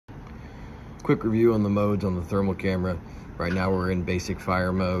Quick review on the modes on the thermal camera. Right now we're in basic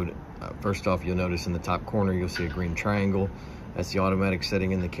fire mode. First off, you'll notice in the top corner you'll see a green triangle. That's the automatic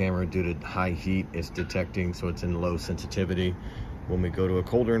setting in the camera due to high heat. It's detecting, so it's in low sensitivity. When we go to a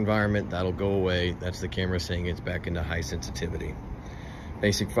colder environment, that'll go away. That's the camera saying it's back into high sensitivity.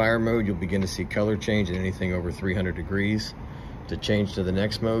 Basic fire mode, you'll begin to see color change at anything over 300 degrees. To change to the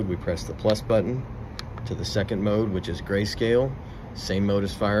next mode, we press the plus button. To the second mode, which is grayscale, same mode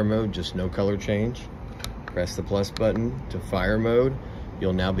as fire mode, just no color change. Press the plus button to fire mode.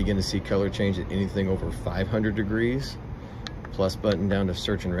 You'll now begin to see color change at anything over 500 degrees. Plus button down to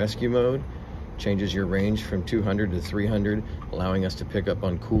search and rescue mode. Changes your range from 200 to 300, allowing us to pick up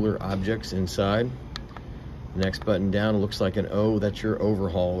on cooler objects inside. The next button down looks like an O. That's your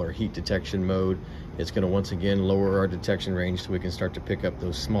overhaul or heat detection mode. It's going to once again lower our detection range so we can start to pick up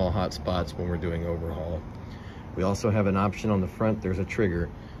those small hot spots when we're doing overhaul. We also have an option on the front. There's a trigger.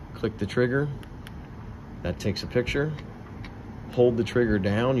 Click the trigger. That takes a picture. Hold the trigger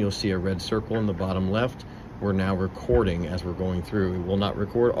down. You'll see a red circle in the bottom left. We're now recording as we're going through. It will not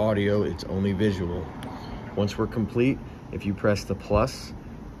record audio. It's only visual. Once we're complete, if you press the plus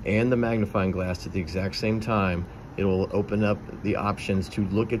and the magnifying glass at the exact same time, it will open up the options to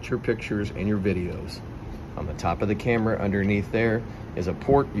look at your pictures and your videos. On the top of the camera underneath there is a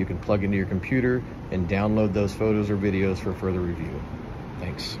port you can plug into your computer and download those photos or videos for further review.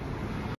 Thanks.